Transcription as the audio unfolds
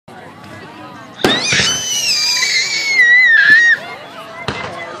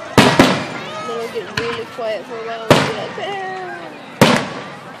quiet for a while and be like, bam!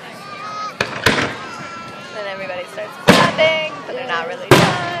 Then everybody starts clapping, but they're not really done.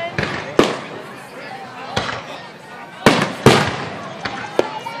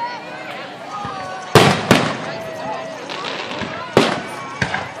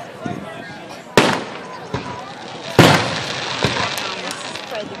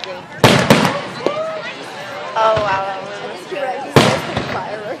 Oh wow, that was good. Right, because the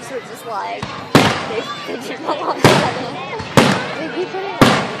fireworks were just like, they didn't belong together. They'd be putting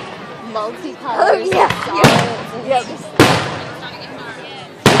like multi-colors. Oh, yeah. Yep.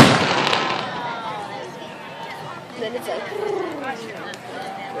 Then it's like,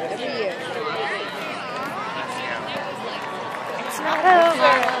 every year. It's not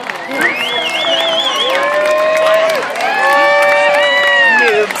over.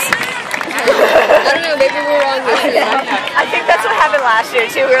 Noobs. I don't know, maybe we're wrong this year. I think that's what happened last year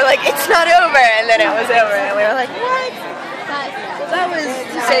too. We were like, it's not over, and then it was over, and we were like, what? That was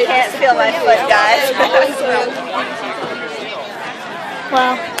I can't feel my foot, guys.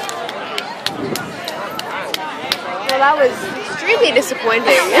 Well, that was extremely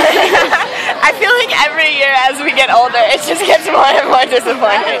disappointing. I feel like every year as we get older, it just gets more and more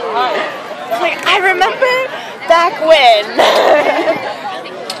disappointing. Like, I remember back when.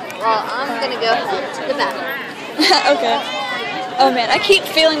 Well, I'm gonna go to the bathroom. Okay. Oh man, I keep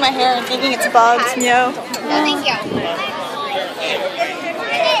feeling my hair and thinking it's bugs, No, yo. thank you.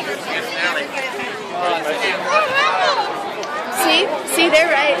 See, they're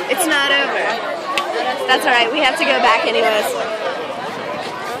right. It's not over. That's alright, we have to go back anyways.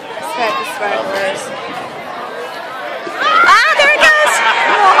 Start the sparklers.